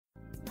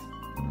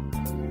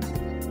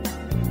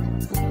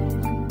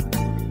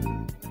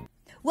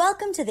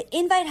Welcome to the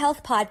Invite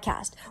Health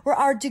podcast, where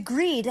our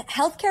degreed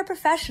healthcare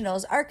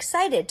professionals are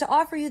excited to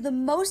offer you the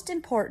most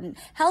important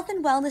health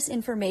and wellness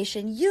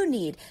information you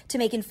need to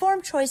make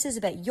informed choices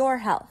about your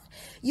health.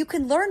 You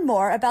can learn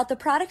more about the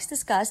products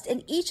discussed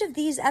in each of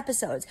these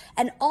episodes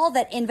and all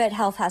that Invite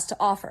Health has to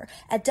offer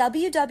at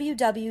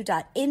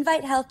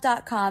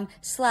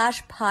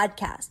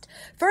www.invitehealth.com/podcast.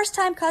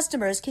 First-time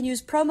customers can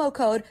use promo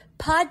code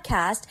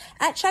podcast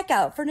at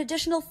checkout for an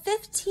additional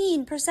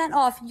 15%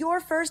 off your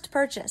first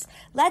purchase.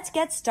 Let's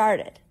get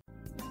started.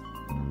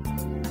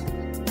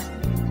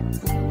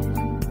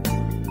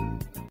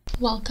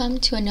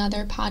 Welcome to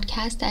another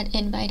podcast at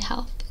Invite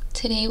Health.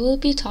 Today we'll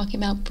be talking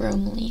about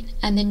bromelain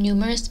and the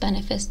numerous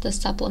benefits the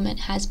supplement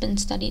has been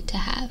studied to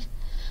have.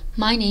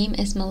 My name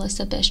is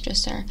Melissa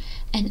Bistresser,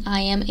 and I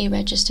am a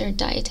registered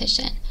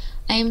dietitian.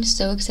 I am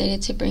so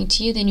excited to bring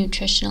to you the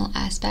nutritional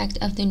aspect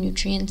of the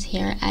nutrients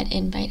here at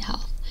Invite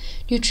Health.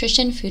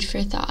 Nutrition food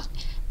for thought.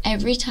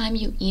 Every time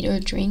you eat or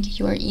drink,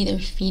 you are either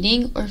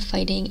feeding or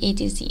fighting a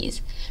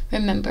disease.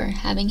 Remember,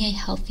 having a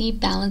healthy,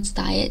 balanced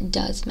diet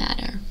does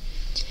matter.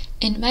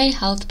 Invite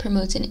Health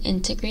promotes an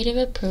integrative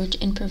approach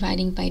in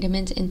providing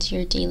vitamins into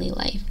your daily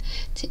life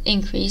to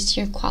increase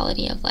your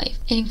quality of life.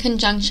 In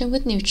conjunction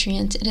with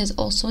nutrients, it is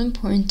also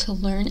important to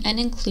learn and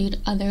include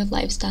other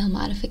lifestyle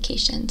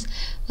modifications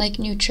like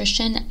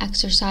nutrition,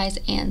 exercise,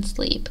 and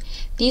sleep.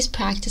 These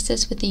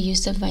practices with the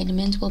use of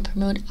vitamins will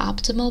promote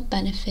optimal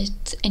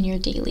benefits in your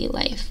daily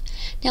life.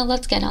 Now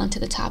let's get on to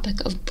the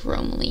topic of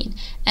bromelain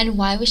and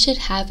why we should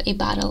have a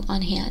bottle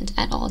on hand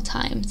at all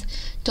times.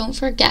 Don't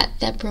forget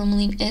that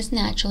bromelain is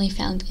naturally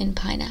found in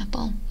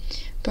pineapple.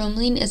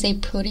 Bromelain is a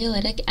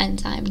proteolytic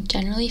enzyme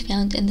generally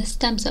found in the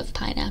stems of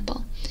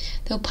pineapple.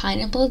 Though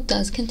pineapple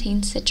does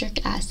contain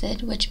citric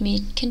acid, which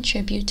may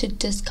contribute to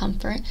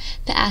discomfort,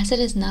 the acid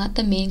is not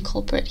the main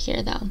culprit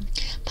here though.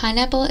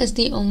 Pineapple is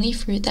the only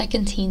fruit that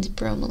contains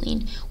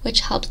bromelain,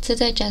 which helps to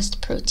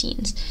digest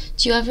proteins.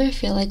 Do you ever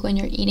feel like when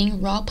you're eating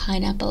raw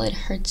pineapple it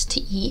hurts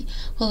to eat?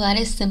 Well, that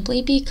is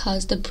simply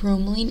because the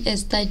bromelain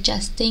is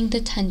digesting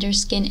the tender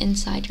skin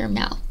inside your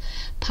mouth.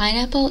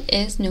 Pineapple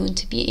is known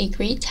to be a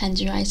great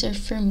tenderizer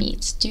for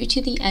meats due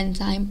to the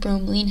enzyme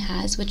bromelain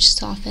has, which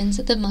softens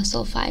the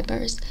muscle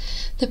fibers.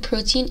 The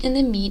protein in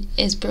the meat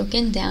is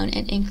broken down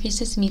and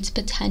increases meat's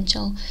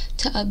potential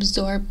to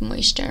absorb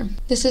moisture.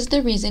 This is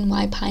the reason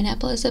why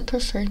pineapple is a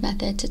preferred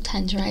method to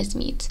tenderize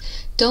meats.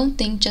 Don't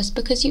think just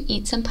because you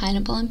eat some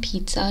pineapple on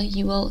pizza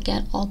you will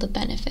get all the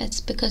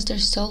benefits. Because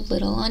there's so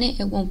little on it,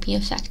 it won't be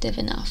effective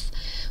enough.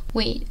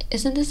 Wait,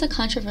 isn't this a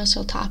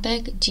controversial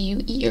topic? Do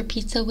you eat your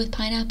pizza with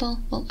pineapple?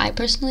 Well, I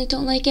personally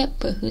don't like it,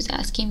 but who's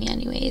asking me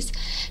anyways?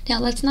 Now,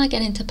 let's not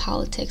get into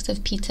politics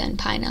of pizza and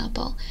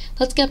pineapple.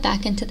 Let's get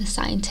back into the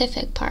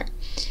scientific part.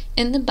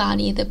 In the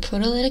body, the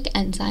proteolytic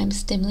enzyme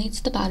stimulates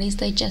the body's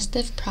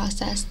digestive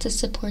process to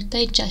support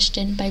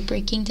digestion by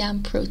breaking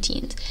down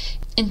proteins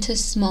into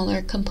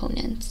smaller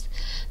components.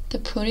 The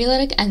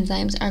proteolytic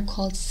enzymes are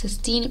called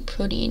cysteine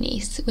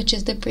proteinase, which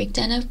is the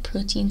breakdown of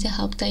protein to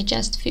help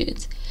digest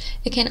foods.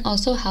 It can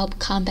also help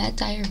combat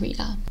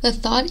diarrhea. The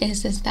thought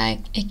is that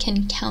it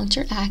can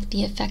counteract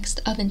the effects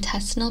of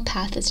intestinal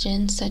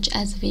pathogens such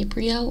as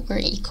Vibrio or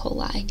E.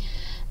 coli.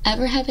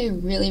 Ever have a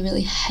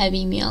really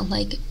heavy meal?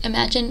 Like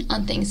imagine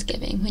on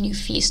Thanksgiving when you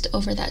feast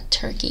over that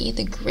turkey,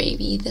 the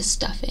gravy, the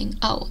stuffing,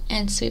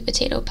 and sweet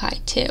potato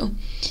pie too.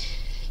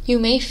 You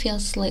may feel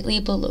slightly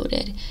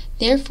bloated.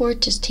 Therefore,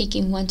 just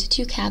taking 1 to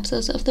 2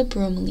 capsules of the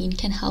bromelain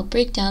can help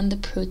break down the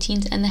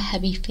proteins and the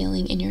heavy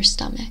feeling in your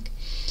stomach.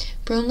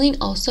 Bromelain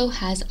also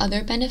has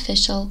other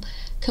beneficial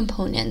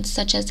components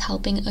such as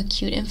helping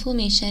acute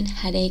inflammation,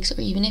 headaches,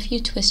 or even if you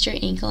twist your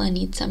ankle and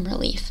need some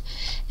relief.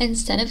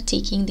 Instead of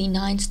taking the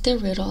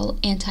non-steroidal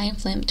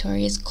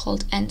anti-inflammatories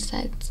called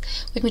NSAIDs,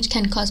 which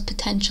can cause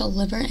potential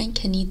liver and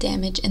kidney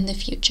damage in the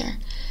future.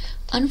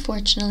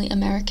 Unfortunately,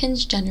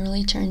 Americans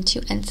generally turn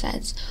to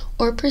NSAIDs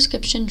or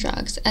prescription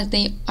drugs as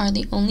they are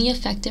the only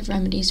effective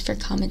remedies for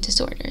common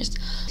disorders.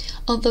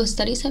 Although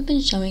studies have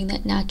been showing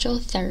that natural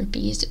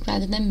therapies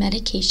rather than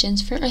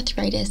medications for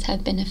arthritis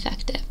have been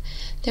effective,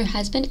 there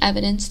has been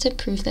evidence to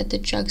prove that the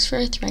drugs for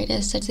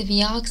arthritis such as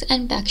Vioxx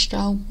and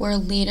Bextra were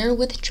later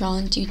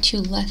withdrawn due to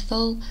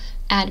lethal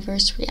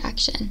adverse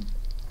reaction.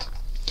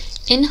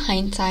 In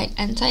hindsight,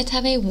 NSAIDs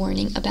have a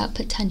warning about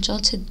potential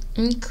to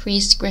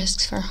increase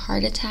risks for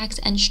heart attacks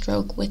and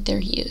stroke with their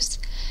use.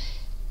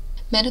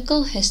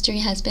 Medical history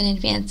has been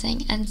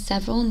advancing and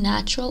several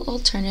natural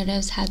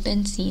alternatives have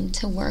been seen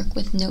to work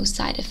with no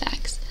side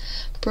effects.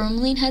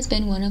 Bromelain has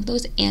been one of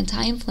those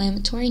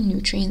anti-inflammatory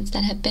nutrients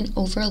that have been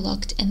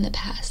overlooked in the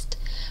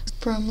past.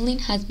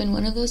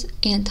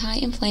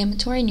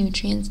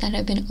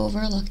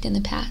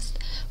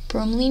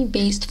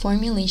 Bromelain-based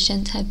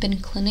formulations have been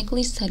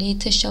clinically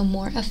studied to show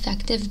more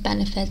effective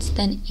benefits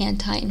than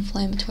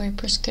anti-inflammatory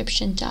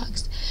prescription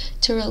drugs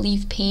to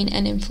relieve pain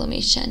and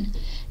inflammation.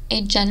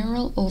 A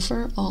general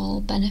overall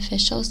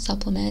beneficial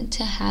supplement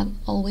to have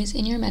always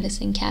in your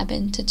medicine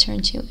cabinet to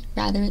turn to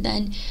rather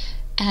than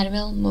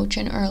Advil,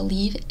 Motrin, or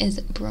Aleve is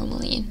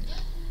bromelain.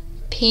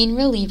 Pain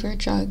reliever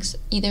drugs,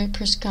 either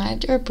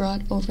prescribed or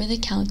brought over the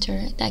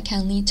counter, that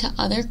can lead to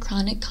other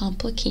chronic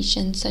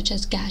complications such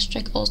as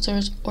gastric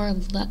ulcers or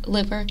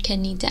liver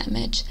kidney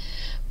damage.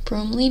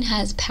 Bromelain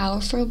has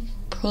powerful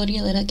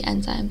proteolytic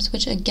enzymes,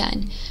 which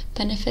again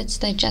benefits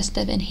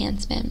digestive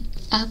enhancement.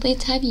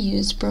 Athletes have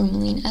used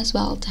bromelain as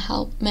well to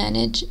help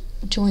manage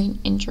joint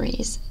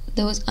injuries.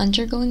 Those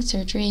undergoing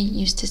surgery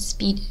used to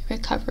speed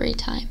recovery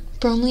time.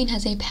 Bromelain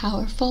has a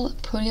powerful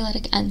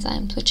proteolytic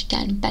enzyme, which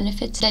again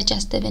benefits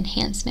digestive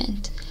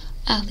enhancement.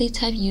 Athletes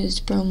have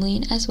used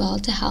bromelain as well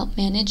to help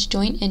manage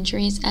joint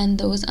injuries and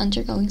those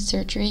undergoing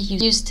surgery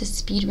used to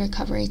speed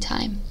recovery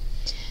time.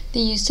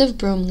 The use of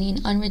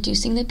bromelain on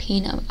reducing the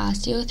pain of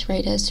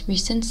osteoarthritis.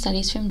 Recent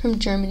studies from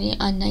Germany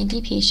on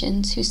 90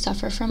 patients who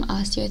suffer from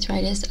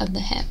osteoarthritis of the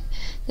hip.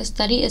 The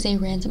study is a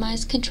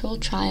randomized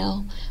controlled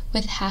trial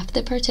with half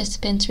the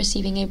participants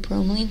receiving a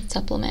bromelain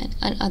supplement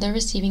and other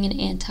receiving an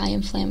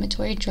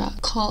anti-inflammatory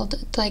drug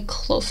called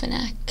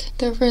diclofenac.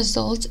 The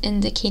results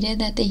indicated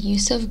that the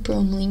use of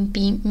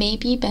bromelain may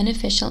be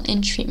beneficial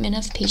in treatment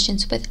of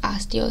patients with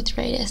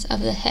osteoarthritis of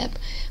the hip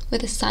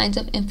with signs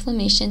of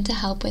inflammation to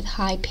help with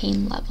high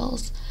pain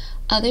levels.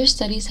 Other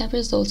studies have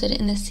resulted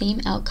in the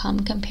same outcome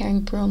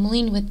comparing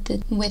bromelain with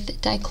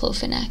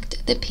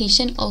diclofenac. The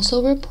patient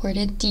also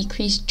reported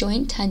decreased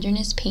joint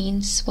tenderness,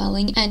 pain,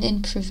 swelling, and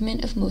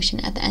improvement of motion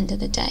at the end of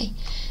the day.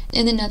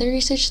 In another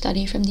research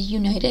study from the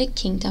United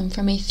Kingdom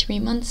from a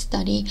 3-month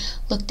study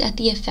looked at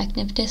the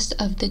effectiveness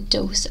of the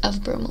dose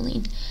of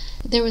bromelain.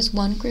 There was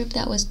one group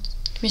that was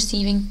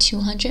receiving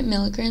 200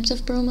 milligrams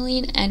of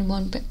bromelain and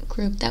one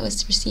group that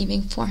was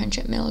receiving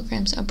 400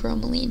 milligrams of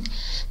bromelain.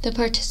 The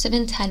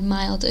participants had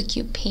mild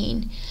acute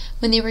pain.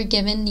 When they were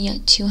given the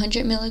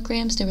 200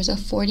 milligrams, there was a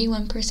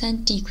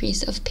 41%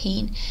 decrease of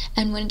pain,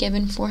 and when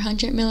given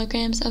 400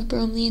 milligrams of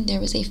bromelain,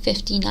 there was a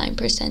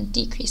 59%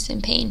 decrease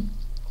in pain.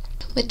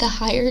 With the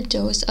higher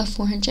dose of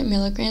 400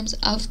 milligrams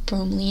of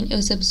bromelain, it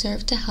was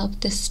observed to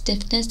help the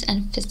stiffness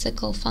and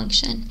physical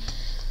function.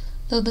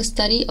 Though the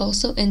study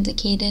also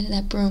indicated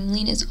that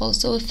bromelain is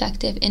also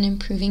effective in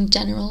improving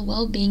general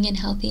well-being in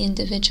healthy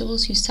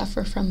individuals who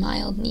suffer from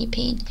mild knee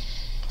pain.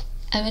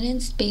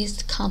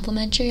 Evidence-based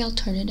complementary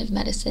alternative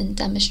medicine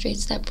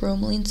demonstrates that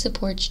bromelain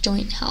supports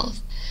joint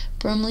health.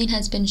 Bromelain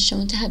has been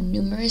shown to have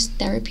numerous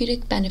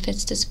therapeutic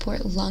benefits to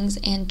support lungs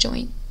and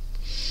joints.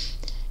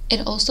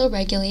 It also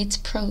regulates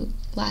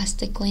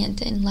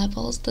prostaglandin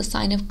levels, the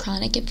sign of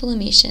chronic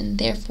inflammation,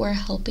 therefore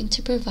helping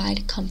to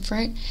provide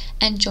comfort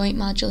and joint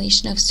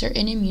modulation of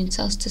certain immune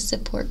cells to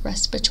support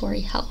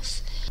respiratory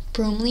health.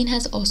 Bromelain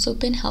has also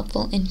been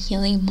helpful in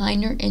healing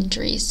minor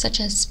injuries such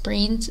as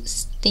sprains,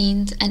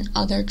 stains, and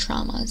other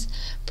traumas.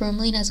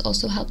 Bromelain has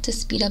also helped to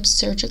speed up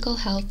surgical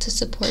health to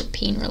support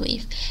pain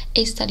relief.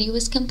 A study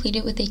was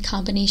completed with a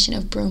combination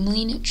of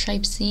bromelain,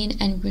 trypsin,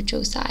 and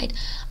rutoside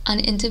on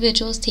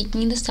individuals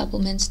taking the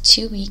supplements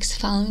 2 weeks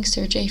following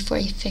surgery for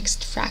a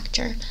fixed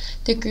fracture.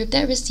 The group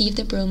that received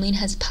the bromelain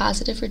has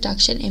positive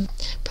reduction in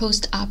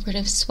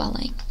post-operative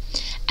swelling.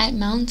 At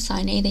Mount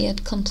Sinai, they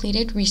have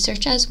completed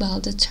research as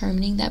well,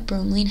 determining that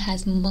bromelain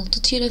has a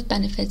multitude of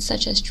benefits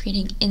such as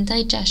treating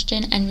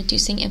indigestion and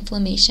reducing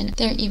inflammation.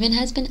 There even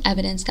has been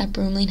evidence that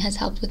bromelain has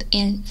helped with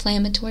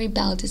inflammatory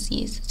bowel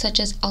disease, such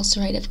as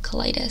ulcerative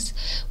colitis,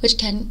 which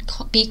can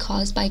be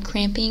caused by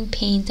cramping,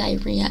 pain,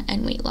 diarrhea,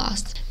 and weight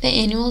loss. The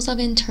Annals of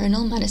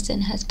Internal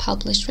Medicine has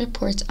published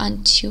reports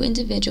on 2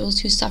 individuals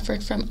who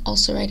suffered from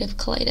ulcerative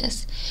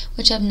colitis,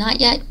 which have not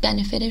yet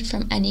benefited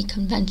from any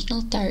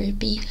conventional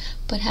therapy,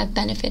 but have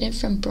benefited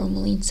from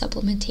bromelain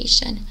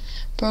supplementation.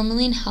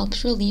 Bromelain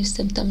helps relieve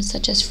symptoms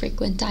such as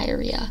frequent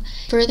diarrhea.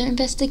 Further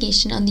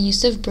investigation on the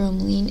use of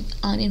bromelain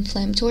on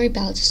inflammatory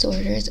bowel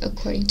disorders,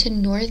 according to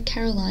North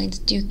Carolina's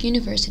Duke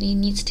University,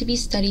 needs to be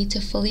studied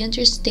to fully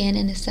understand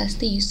and assess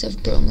the use of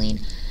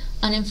bromelain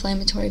on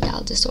inflammatory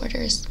bowel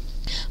disorders.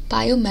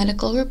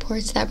 Biomedical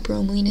reports that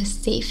bromelain is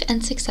safe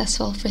and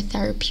successful for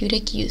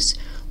therapeutic use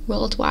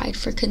worldwide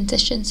for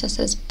conditions such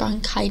as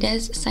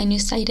bronchitis,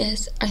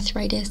 sinusitis,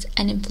 arthritis,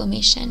 and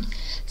inflammation.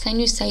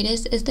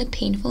 Sinusitis is the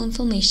painful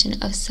inflammation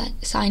of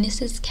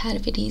sinus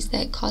cavities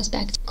that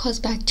cause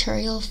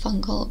bacterial,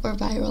 fungal, or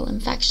viral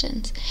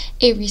infections.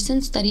 A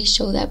recent study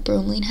showed that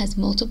bromelain has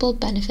multiple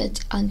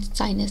benefits on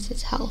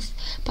sinus health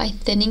by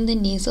thinning the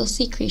nasal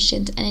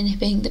secretions and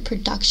inhibiting the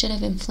production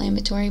of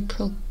inflammatory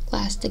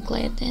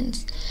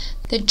prostaglandins.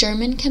 The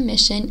German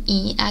Commission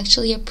E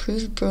actually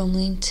approved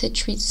bromelain to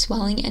treat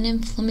swelling and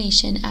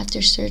inflammation after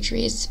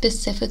surgeries,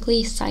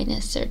 specifically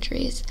sinus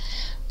surgeries.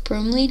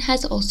 Bromelain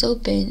has also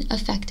been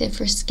effective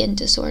for skin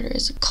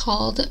disorders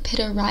called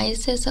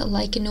pityriasis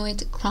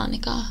lichenoides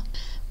chronica,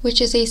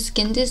 which is a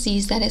skin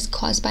disease that is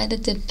caused by the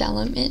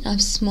development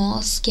of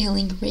small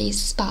scaling raised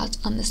spots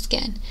on the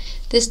skin.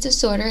 This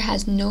disorder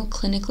has no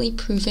clinically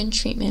proven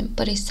treatment,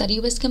 but a study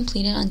was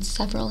completed on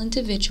several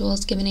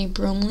individuals given a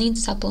bromelain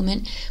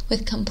supplement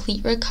with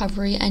complete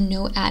recovery and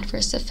no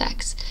adverse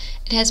effects.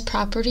 It has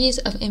properties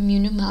of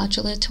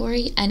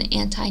immunomodulatory and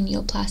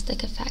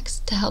anti-neoplastic effects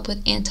to help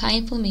with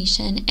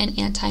anti-inflammation and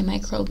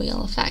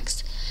antimicrobial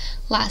effects.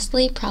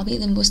 Lastly, probably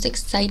the most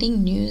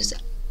exciting news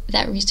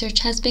that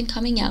research has been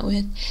coming out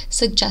with,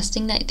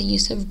 suggesting that the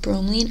use of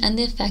bromelain and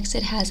the effects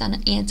it has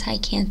on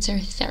anti-cancer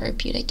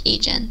therapeutic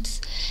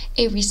agents.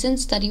 A recent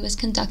study was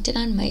conducted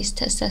on mice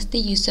to assess the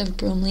use of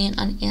bromelain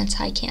on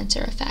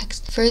anti-cancer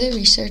effects. Further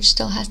research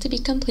still has to be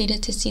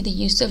completed to see the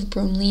use of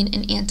bromelain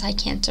in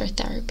anti-cancer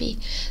therapy.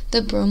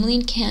 The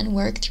bromelain can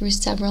work through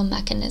several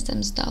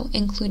mechanisms though,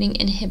 including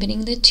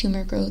inhibiting the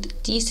tumor growth,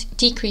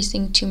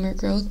 decreasing tumor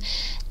growth,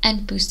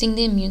 and boosting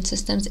the immune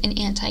system's in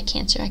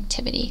anti-cancer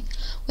activity.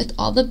 With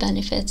all the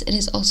benefits, it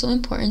is also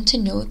important to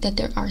note that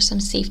there are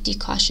some safety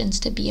cautions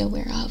to be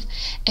aware of.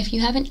 If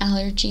you have an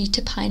allergy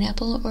to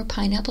pineapple or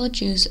pineapple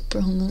juice,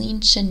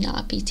 bromelain should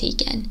not be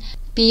taken.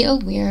 Be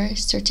aware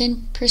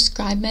certain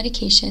prescribed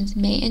medications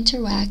may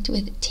interact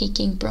with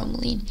taking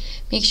bromelain.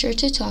 Make sure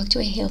to talk to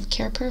a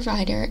healthcare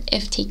provider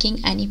if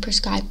taking any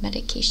prescribed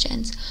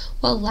medications.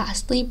 Well,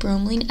 lastly,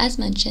 bromelain, as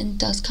mentioned,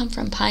 does come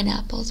from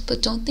pineapples,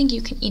 but don't think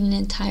you can eat an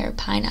entire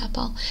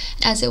pineapple,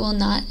 as it will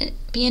not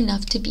be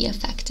enough to be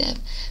effective.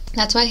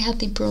 That's why I have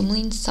the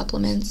bromelain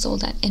supplement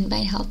sold at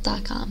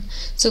invitehealth.com,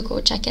 so go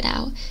check it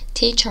out.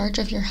 Take charge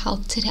of your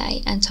health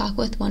today and talk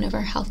with one of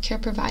our healthcare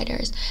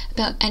providers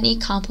about any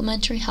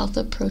complementary health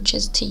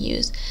approaches to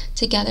use.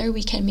 Together,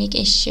 we can make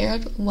a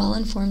shared,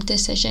 well-informed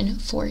decision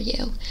for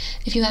you.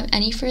 If you have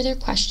any further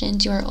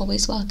questions, you are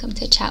always welcome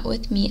to chat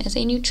with me as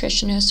a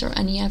nutritionist or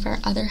any of our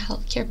other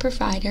healthcare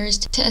providers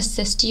to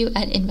assist you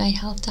at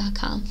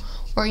invitehealth.com.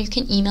 Or you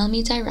can email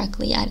me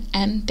directly at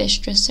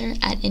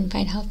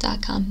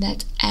mbistrisser@invitehealth.com.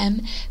 That's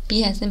M,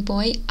 B as in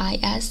boy,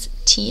 ISTRICER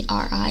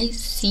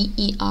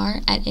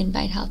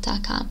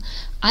 @invitehealth.com.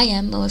 I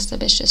am Melissa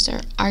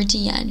Bistrisser,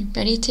 RDN,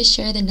 ready to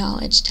share the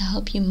knowledge to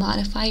help you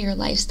modify your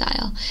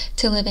lifestyle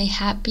to live a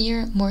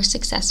happier, more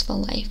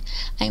successful life.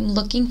 I am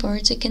looking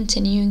forward to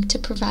continuing to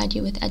provide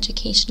you with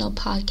educational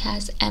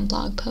podcasts and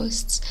blog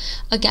posts.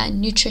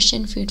 Again,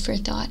 nutrition, food for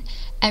thought.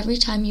 Every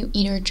time you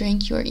eat or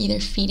drink, you are either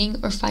feeding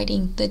or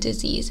fighting the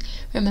disease.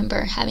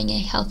 Remember, having a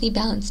healthy,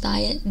 balanced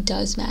diet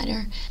does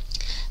matter.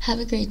 Have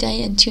a great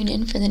day and tune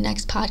in for the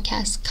next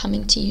podcast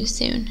coming to you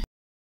soon.